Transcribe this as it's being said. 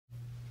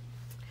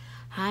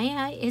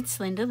Hi, it's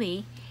Linda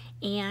Lee,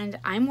 and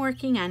I'm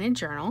working on a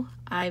journal.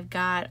 I've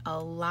got a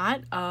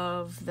lot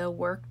of the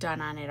work done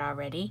on it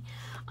already,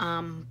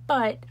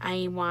 but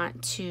I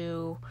want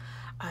to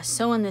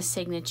sew in the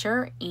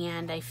signature,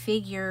 and I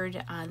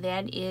figured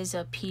that is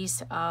a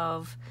piece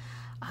of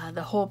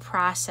the whole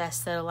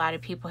process that a lot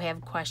of people have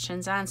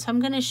questions on. So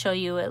I'm going to show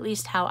you at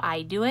least how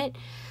I do it.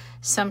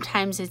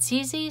 Sometimes it's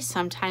easy,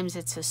 sometimes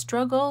it's a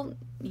struggle.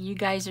 You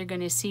guys are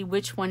going to see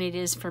which one it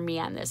is for me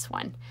on this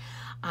one.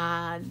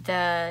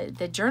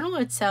 The journal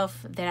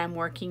itself that I'm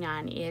working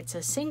on, it's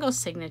a single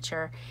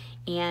signature,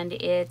 and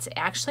it's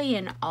actually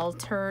an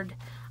altered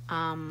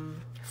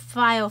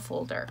file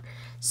folder.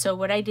 So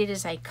what I did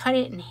is I cut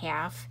it in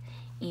half,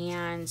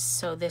 and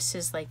so this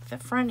is like the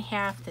front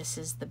half, this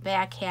is the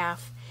back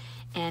half,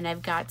 and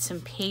I've got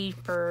some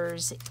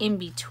papers in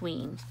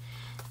between.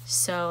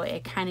 So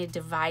it kind of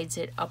divides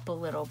it up a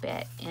little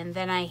bit. And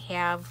then I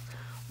have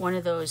one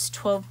of those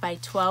 12 by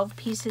 12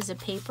 pieces of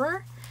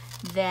paper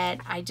that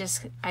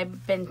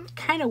I've been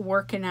kind of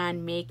working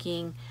on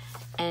making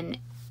an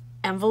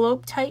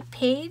envelope type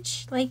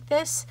page like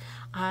this.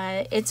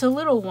 It's a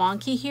little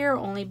wonky here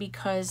only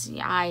because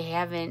I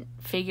haven't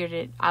figured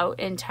it out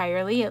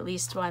entirely, at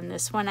least on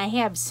this one. I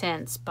have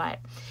since, but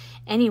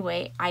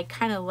anyway, I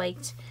kind of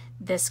liked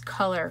this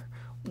color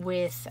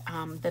with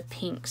the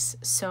pinks,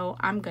 so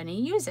I'm going to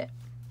use it.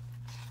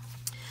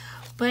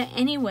 But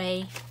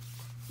anyway,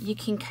 you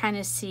can kind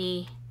of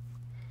see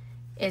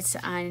it's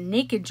a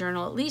naked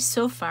journal, at least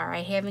so far.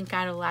 I haven't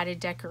got a lot of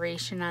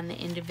decoration on the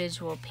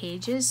individual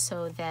pages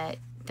so that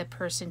the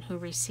person who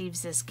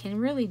receives this can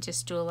really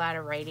just do a lot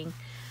of writing.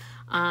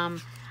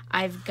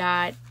 I've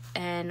got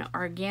an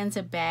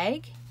organza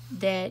bag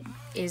that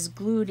is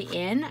glued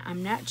in.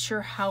 I'm not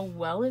sure how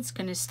well it's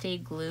going to stay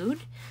glued.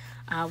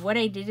 What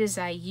I did is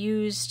I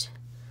used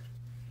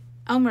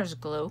Elmer's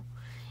glue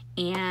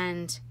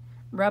and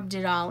rubbed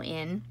it all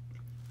in.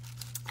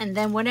 And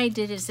then what I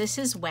did is, this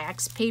is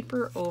wax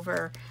paper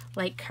over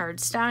like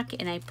cardstock,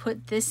 and I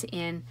put this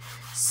in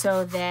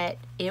so that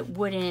it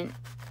wouldn't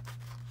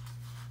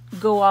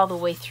go all the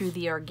way through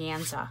the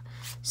organza.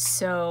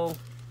 So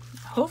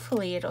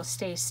hopefully it'll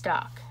stay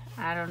stuck.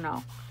 I don't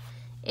know.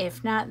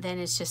 If not, then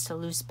it's just a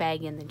loose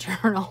bag in the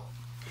journal.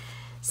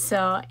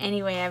 So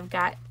anyway, I've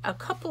got a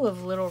couple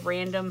of little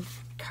random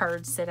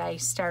cards that I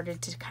started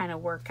to kind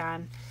of work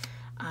on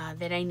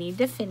that I need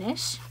to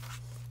finish.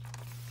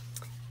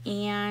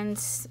 And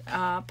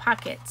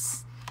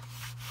pockets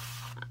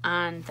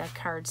on the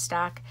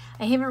cardstock.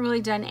 I haven't really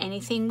done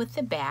anything with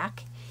the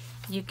back.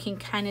 You can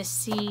kind of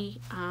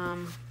see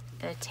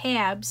the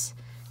tabs.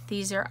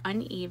 These are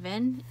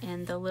uneven,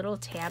 and the little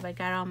tab, I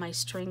got all my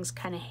strings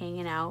kind of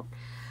hanging out.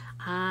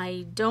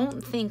 I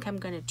don't think I'm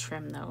going to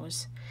trim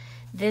those.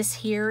 This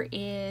here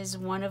is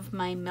one of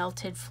my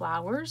melted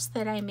flowers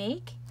that I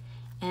make,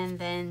 and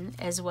then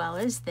as well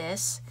as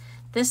this.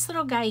 This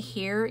little guy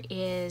here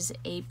is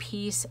a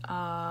piece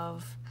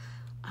of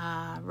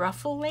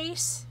ruffle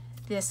lace.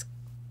 This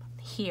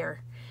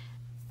here,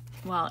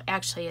 well,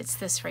 actually it's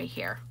this right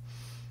here.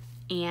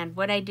 And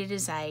what I did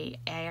is I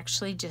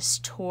actually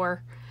just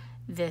tore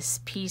this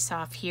piece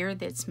off here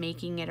that's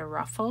making it a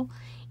ruffle,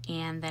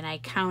 and then I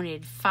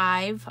counted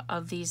 5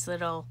 of these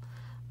little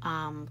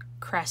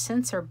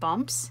crescents or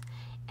bumps,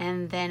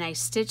 and then I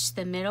stitched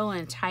the middle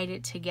and tied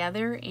it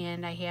together,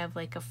 and I have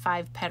like a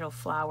 5-petal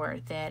flower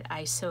that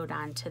I sewed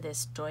onto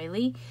this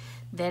doily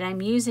that I'm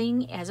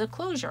using as a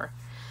closure.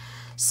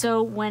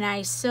 So when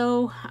I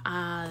sew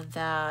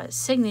the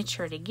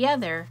signature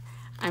together,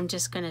 I'm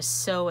just going to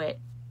sew it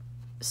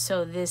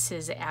so this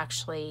is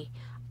actually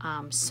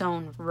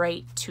sewn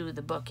right to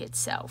the book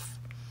itself.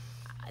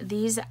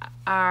 These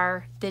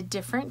are the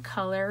different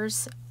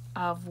colors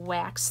of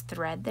wax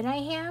thread that I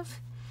have,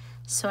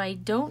 so I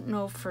don't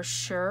know for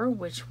sure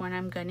which one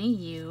I'm going to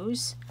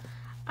use.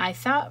 I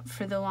thought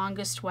for the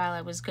longest while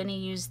I was going to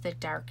use the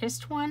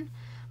darkest one,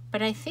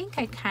 but I think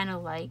I kind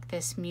of like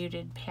this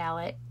muted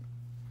palette.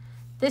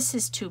 This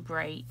is too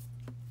bright,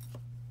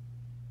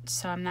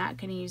 so I'm not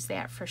going to use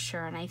that for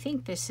sure, and I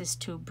think this is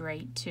too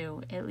bright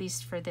too, at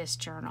least for this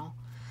journal.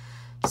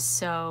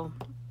 So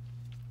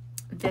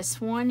this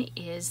one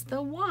is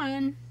the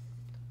one,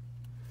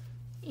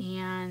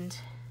 and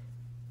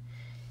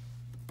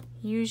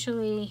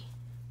usually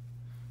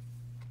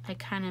I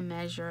kind of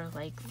measure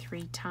like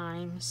 3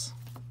 times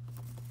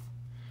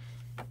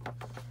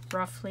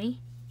roughly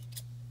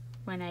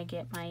when I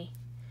get my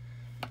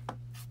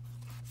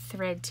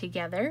thread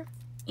together.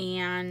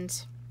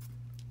 And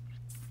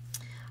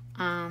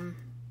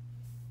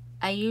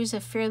I use a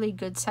fairly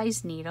good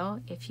sized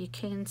needle. If you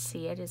can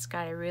see it, it's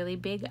got a really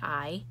big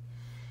eye,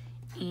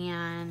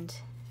 and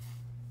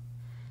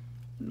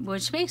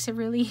which makes it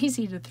really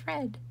easy to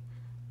thread.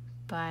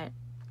 But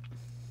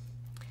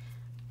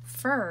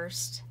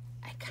first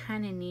I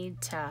kind of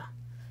need to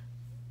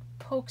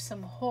poke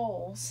some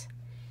holes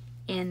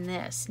in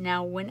this.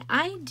 Now when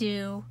I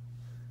do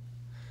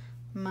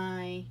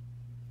my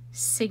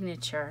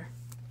signature,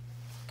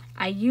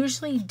 I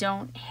usually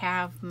don't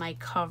have my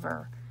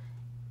cover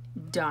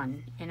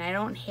done, and I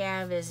don't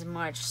have as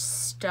much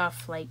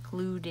stuff like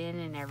glued in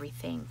and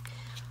everything,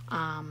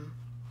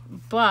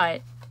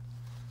 but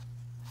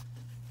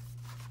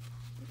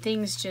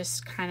things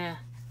just kind of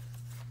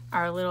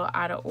are a little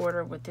out of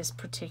order with this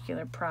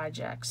particular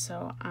project.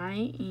 So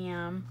I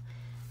am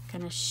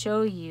going to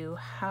show you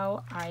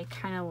how I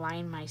kind of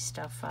line my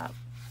stuff up.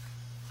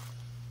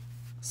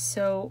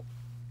 So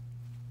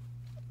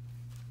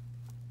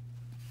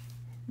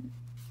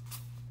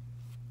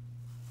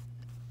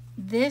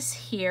this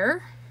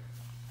here,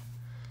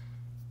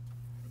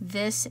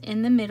 this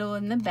in the middle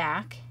and the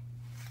back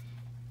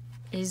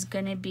is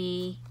going to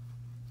be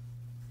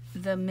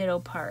the middle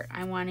part.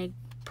 I want to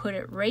put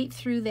it right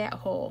through that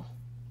hole.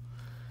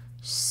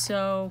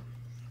 So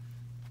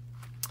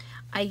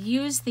I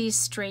use these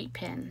straight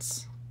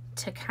pins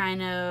to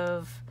kind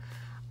of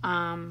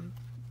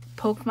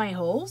poke my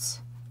holes,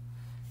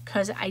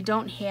 because I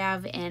don't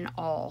have an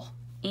awl.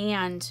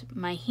 And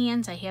my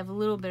hands, I have a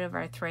little bit of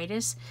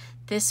arthritis.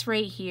 This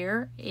right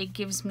here, it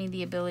gives me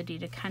the ability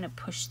to kind of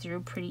push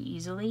through pretty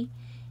easily.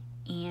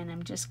 And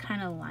I'm just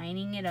kind of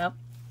lining it up.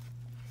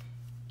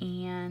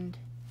 And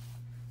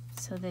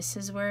so this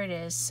is where it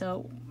is.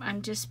 So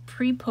I'm just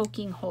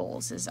pre-poking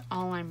holes is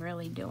all I'm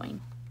really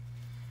doing.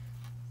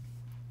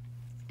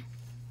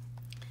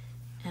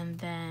 And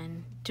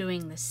then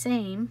doing the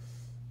same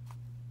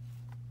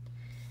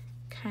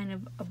kind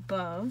of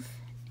above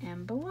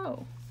and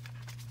below.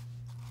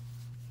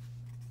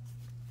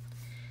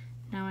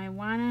 Now I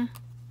want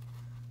to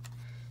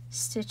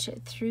stitch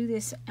it through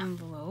this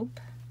envelope.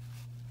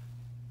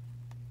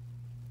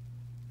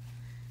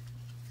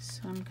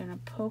 So I'm going to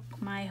poke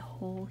my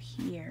hole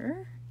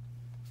here,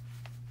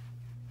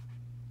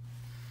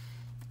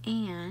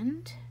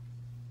 and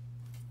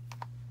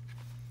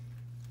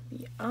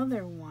the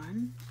other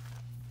one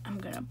I'm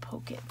going to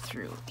poke it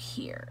through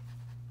here.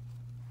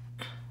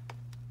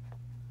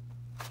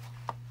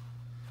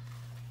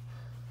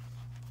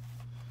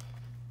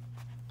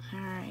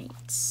 Alright,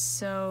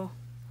 so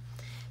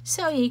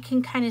you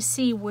can kind of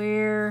see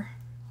where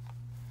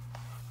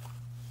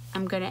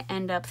I'm going to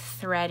end up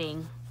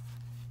threading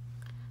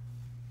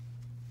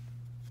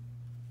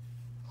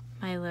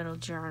my little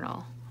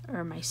journal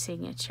or my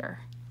signature.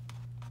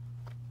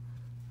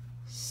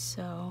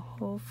 So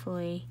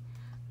hopefully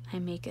I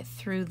make it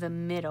through the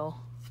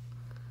middle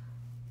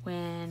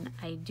when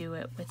I do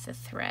it with the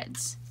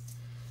threads.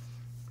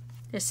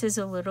 This is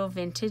a little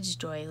vintage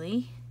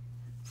doily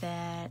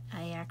that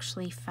I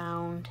actually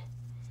found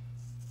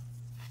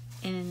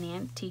in an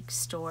antique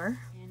store.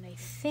 And I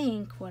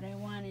think what I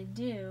want to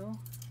do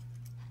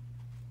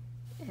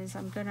is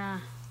I'm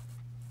gonna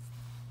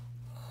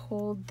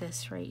hold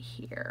this right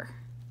here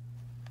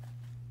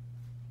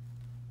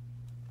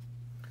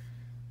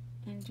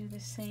and do the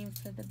same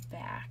for the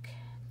back,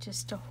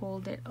 just to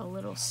hold it a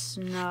little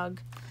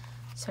snug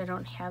so I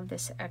don't have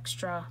this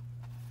extra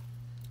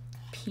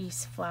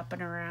piece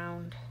flopping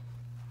around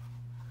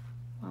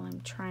while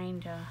I'm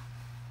trying to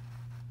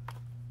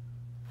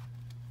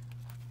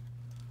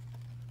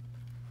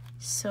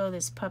sew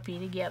this puppy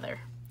together.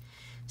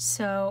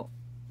 So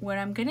what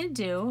I'm gonna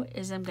do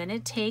is I'm gonna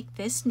take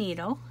this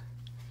needle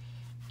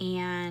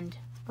and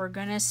we're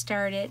gonna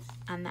start it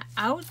on the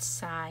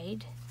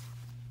outside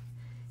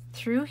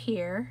through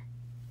here.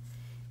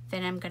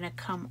 Then I'm gonna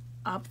come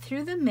up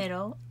through the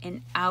middle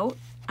and out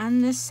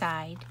on this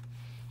side,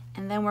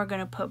 and then we're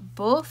gonna put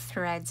both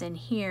threads in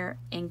here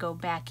and go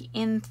back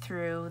in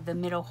through the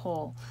middle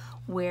hole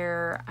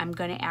where I'm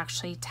gonna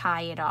actually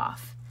tie it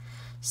off.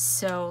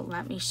 So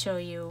let me show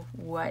you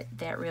what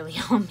that really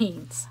all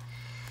means.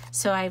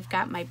 So I've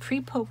got my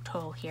pre-poked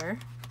hole here,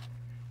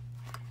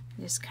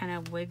 just kind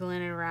of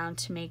wiggling it around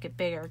to make it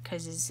bigger,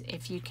 because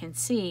if you can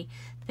see,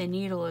 the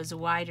needle is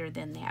wider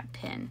than that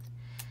pin.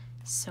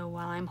 So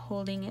while I'm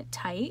holding it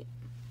tight,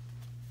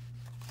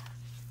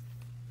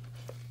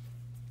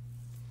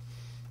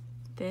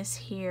 this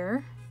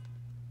here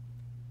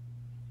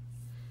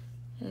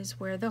is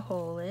where the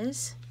hole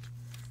is.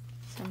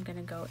 So I'm going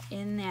to go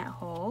in that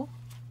hole.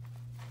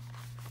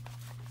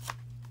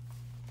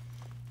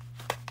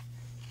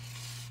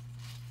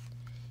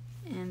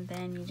 And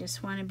then you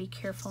just want to be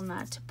careful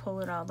not to pull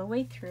it all the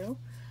way through.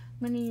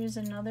 I'm going to use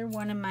another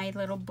one of my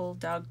little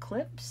bulldog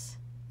clips.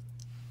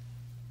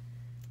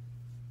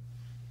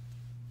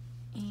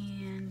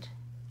 And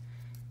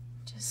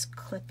just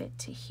clip it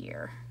to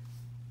here.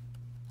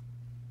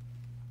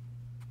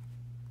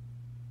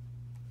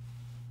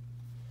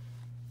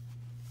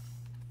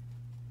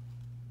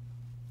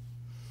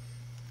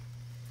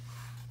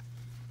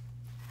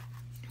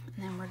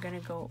 And then we're going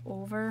to go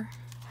over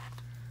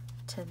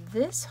to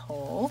this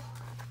hole.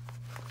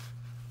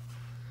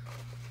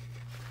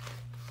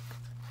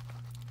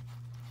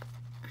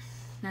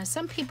 Now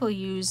some people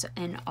use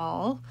an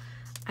awl.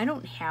 I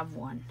don't have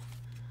one.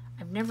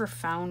 I've never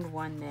found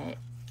one that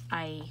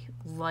I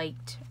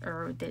liked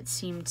or that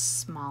seemed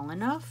small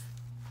enough.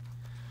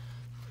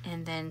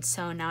 And then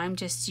so now I'm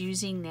just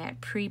using that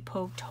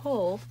pre-poked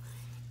hole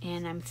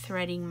and I'm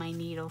threading my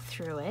needle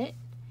through it.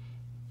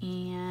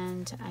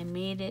 And I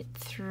made it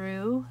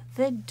through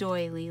the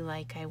doily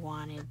like I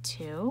wanted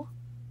to.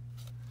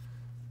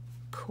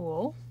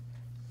 Cool.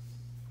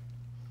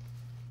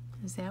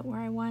 Is that where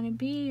I want to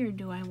be, or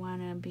do I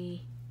want to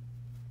be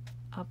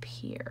up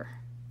here?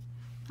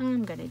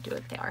 I'm going to do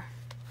it there.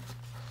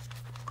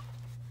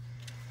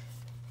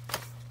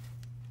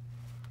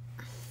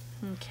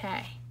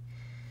 Okay.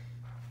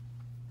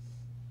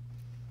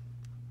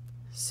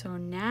 So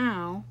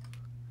now,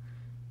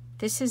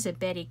 this is a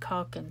Betty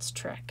Calkins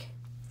trick.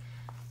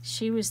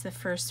 She was the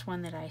first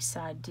one that I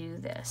saw do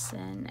this,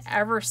 and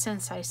ever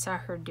since I saw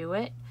her do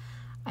it,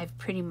 I've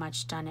pretty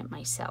much done it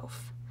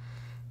myself.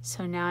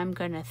 So now I'm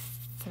going to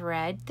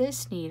thread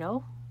this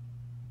needle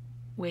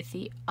with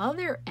the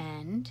other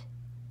end,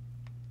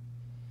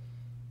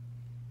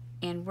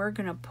 and we're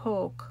going to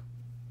poke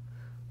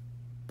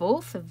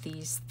both of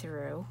these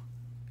through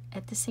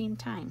at the same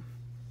time.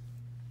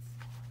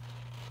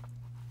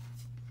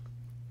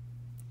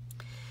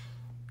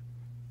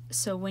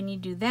 So when you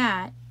do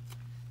that,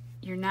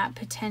 you're not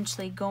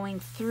potentially going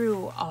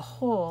through a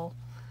hole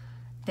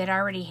that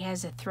already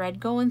has a thread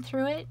going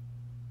through it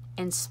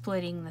and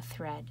splitting the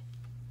thread.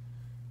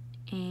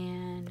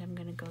 And I'm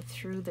going to go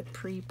through the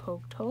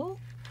pre-poked hole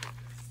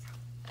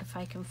if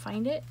I can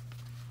find it.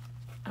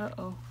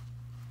 Uh-oh.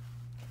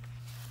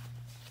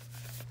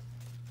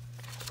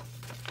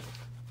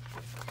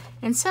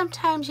 And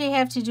sometimes you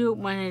have to do it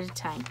one at a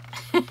time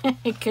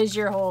because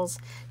your holes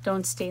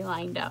don't stay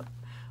lined up.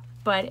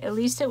 But at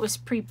least it was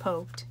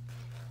pre-poked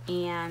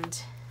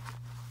and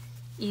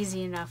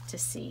easy enough to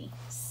see.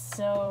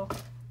 So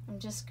I'm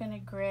just going to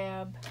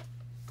grab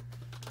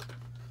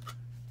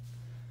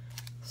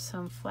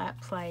some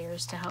flat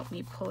pliers to help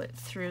me pull it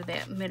through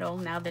that middle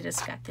now that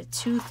it's got the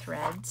two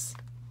threads.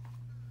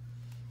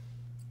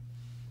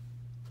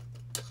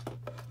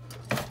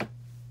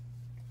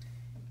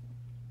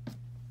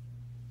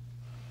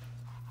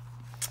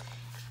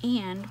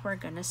 And we're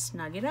going to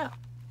snug it up.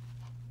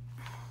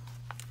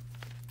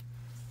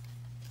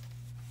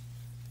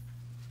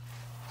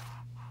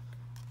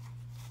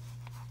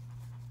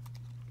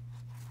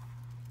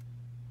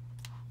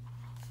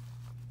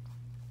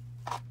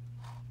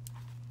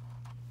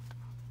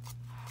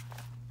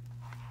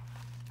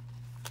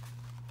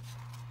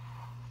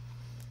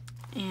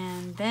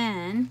 And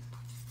then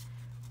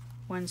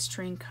one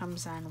string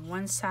comes on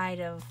one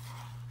side of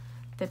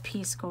the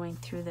piece going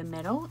through the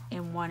middle,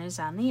 and one is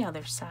on the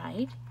other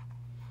side.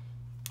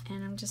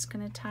 And I'm just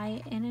going to tie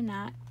it in a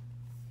knot.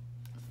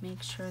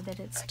 Make sure that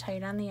it's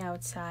tight on the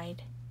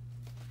outside.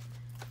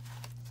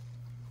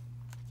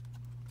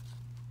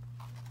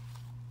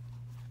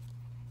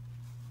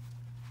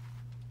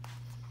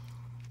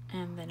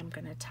 And then I'm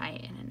going to tie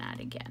it in a knot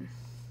again.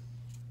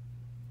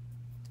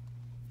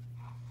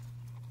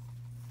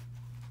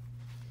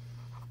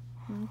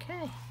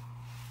 Okay.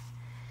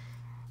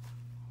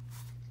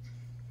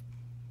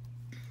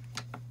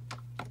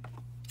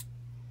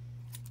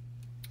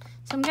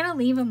 So I'm going to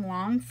leave them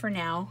long for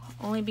now,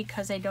 only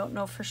because I don't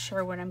know for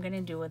sure what I'm going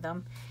to do with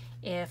them.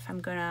 If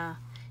I'm going to,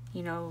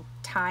 you know,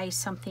 tie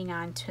something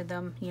onto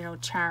them, you know,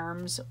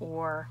 charms,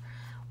 or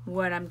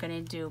what I'm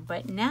going to do.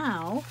 But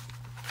now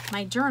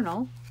my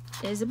journal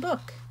is a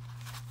book.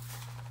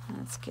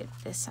 Let's get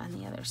this on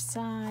the other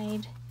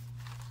side.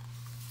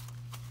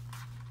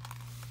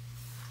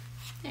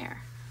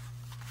 There.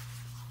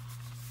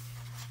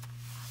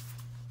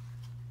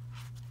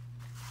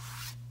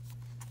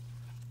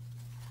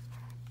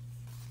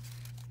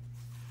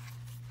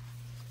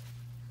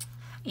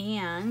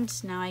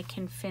 And now I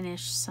can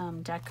finish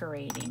some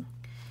decorating.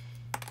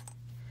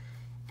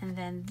 And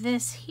then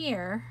this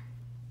here,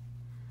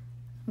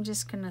 I'm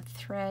just going to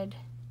thread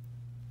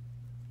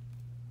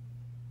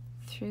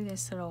through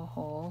this little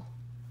hole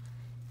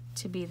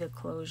to be the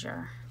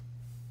closure.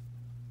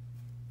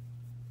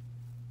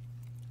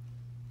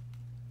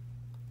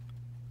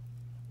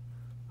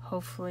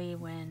 Hopefully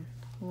when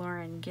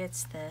Lauren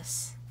gets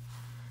this,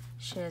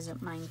 she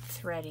doesn't mind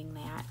threading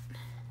that.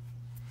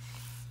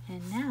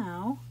 And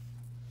now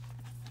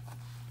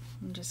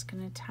I'm just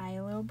going to tie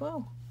a little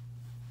bow.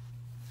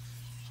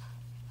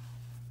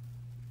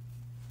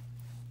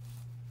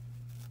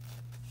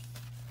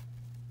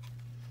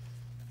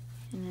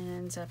 And it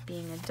ends up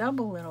being a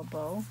double little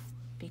bow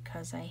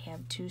because I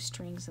have 2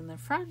 strings in the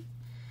front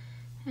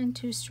and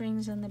 2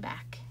 strings in the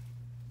back.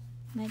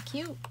 Isn't that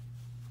cute?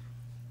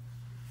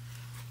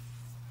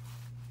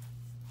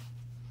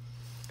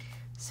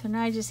 So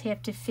now I just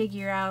have to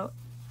figure out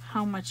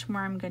how much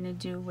more I'm going to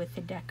do with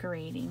the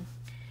decorating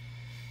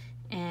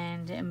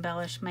and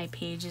embellish my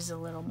pages a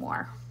little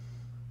more.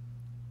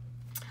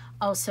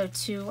 Also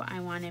too, I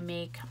want to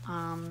make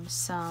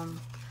some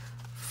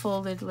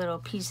folded little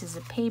pieces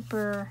of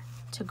paper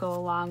to go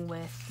along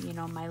with, you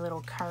know, my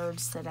little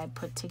cards that I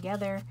put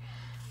together.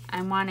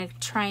 I want to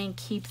try and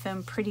keep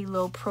them pretty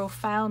low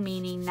profile,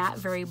 meaning not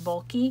very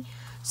bulky,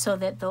 so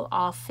that they'll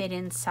all fit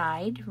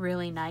inside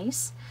really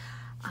nice.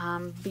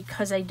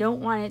 Because I don't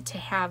want it to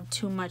have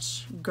too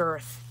much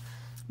girth,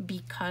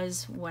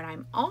 because what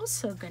I'm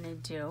also going to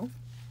do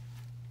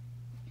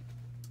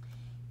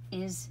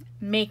is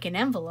make an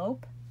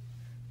envelope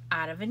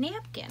out of a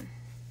napkin.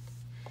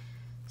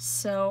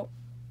 So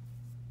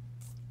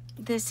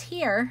this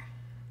here,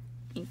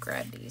 let me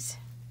grab these,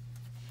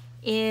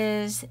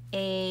 is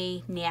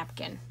a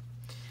napkin.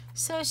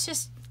 So it's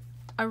just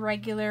a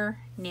regular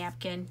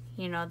napkin,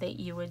 you know, that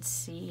you would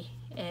see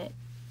at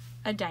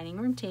a dining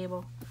room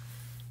table.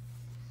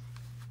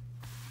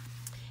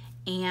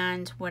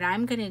 And what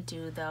I'm going to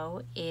do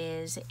though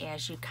is,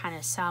 as you kind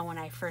of saw when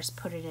I first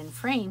put it in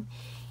frame,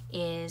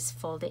 is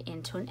fold it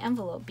into an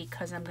envelope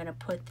because I'm going to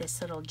put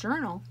this little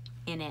journal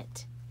in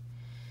it.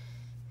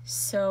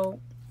 So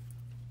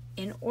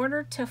in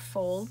order to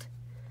fold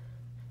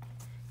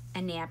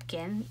a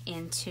napkin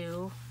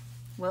into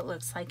what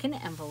looks like an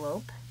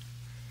envelope,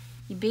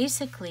 you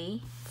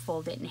basically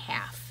fold it in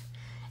half.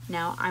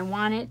 Now I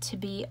want it to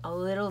be a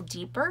little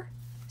deeper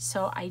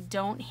so I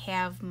don't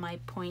have my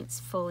points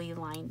fully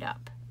lined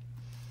up.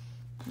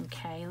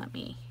 Okay, let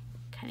me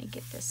kind of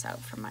get this out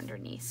from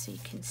underneath so you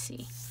can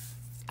see.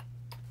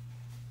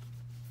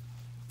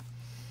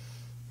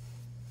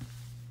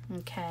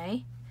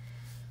 Okay.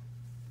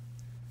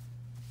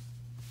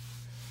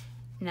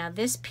 Now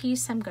this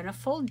piece I'm going to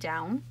fold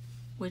down,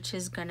 which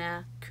is going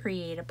to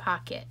create a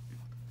pocket.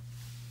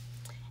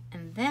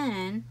 And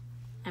then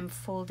I'm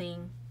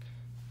folding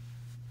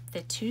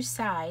the two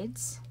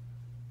sides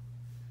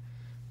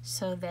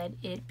so that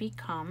it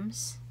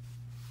becomes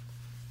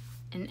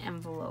an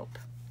envelope.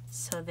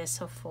 So this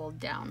will fold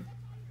down.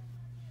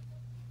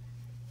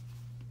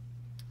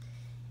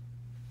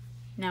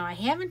 Now I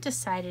haven't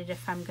decided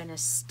if I'm going to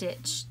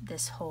stitch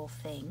this whole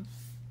thing,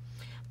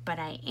 but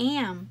I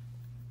am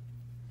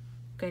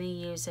going to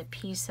use a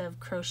piece of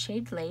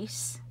crocheted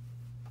lace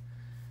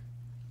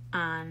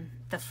on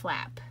the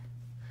flap.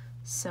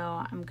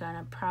 So I'm going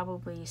to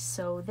probably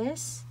sew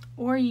this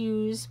or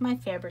use my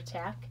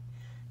Fabri-Tac.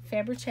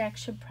 Fabri-Tac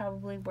should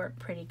probably work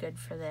pretty good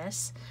for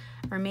this.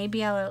 Or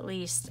maybe I'll at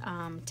least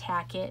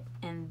tack it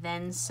and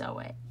then sew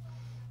it.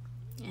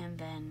 And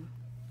then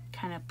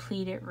kind of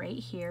pleat it right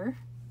here.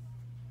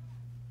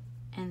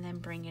 And then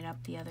bring it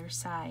up the other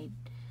side.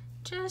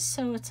 Just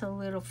so it's a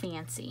little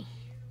fancy.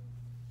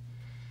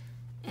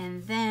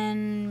 And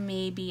then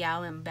maybe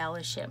I'll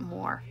embellish it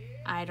more.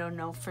 I don't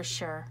know for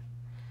sure.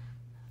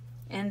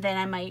 And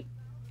then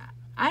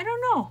I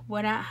don't know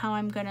how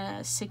I'm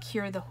gonna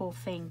secure the whole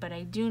thing, but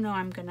I do know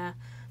I'm gonna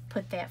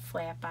put that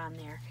flap on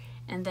there.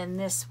 And then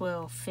this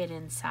will fit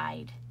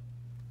inside.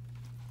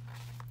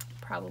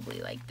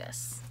 Probably like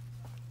this.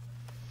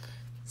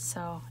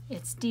 So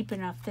it's deep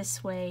enough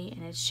this way,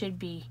 and it should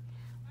be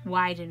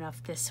wide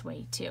enough this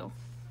way too.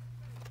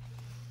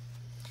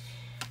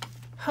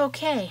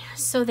 Okay,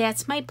 so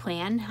that's my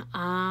plan.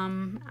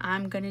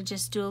 I'm gonna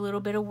just do a little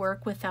bit of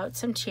work without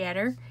some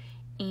chatter,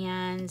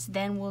 and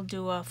then we'll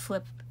do a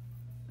flip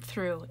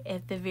through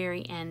at the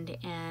very end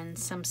and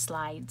some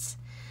slides.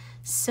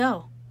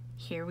 So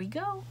here we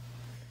go.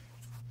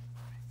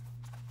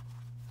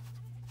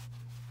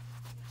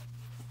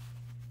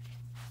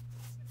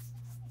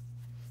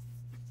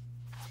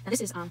 Now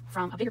this is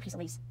from a bigger piece of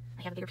lace.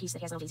 I have a bigger piece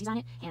that has little daisies on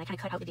it, and I kind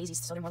of cut out the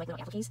daisies so they're more like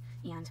little appliques,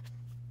 and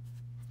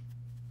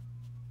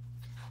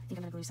I think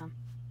I'm going to glue some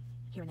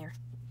here and there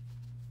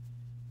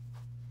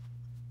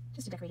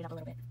just to decorate it up a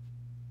little bit.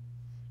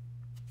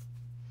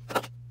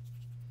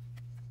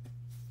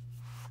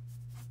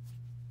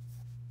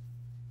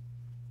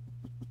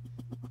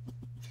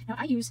 Now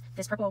I use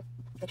this purple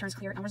that turns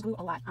clear Elmer's glue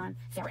a lot on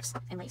fabrics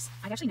and lace.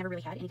 I've actually never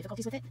really had any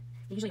difficulties with it.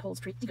 It usually holds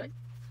pretty good.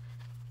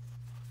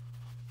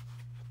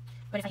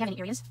 But if I have any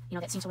areas, you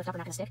know, that seem to lift up or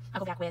not going to stick, I'll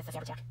go back with the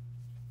Fabri-Tac.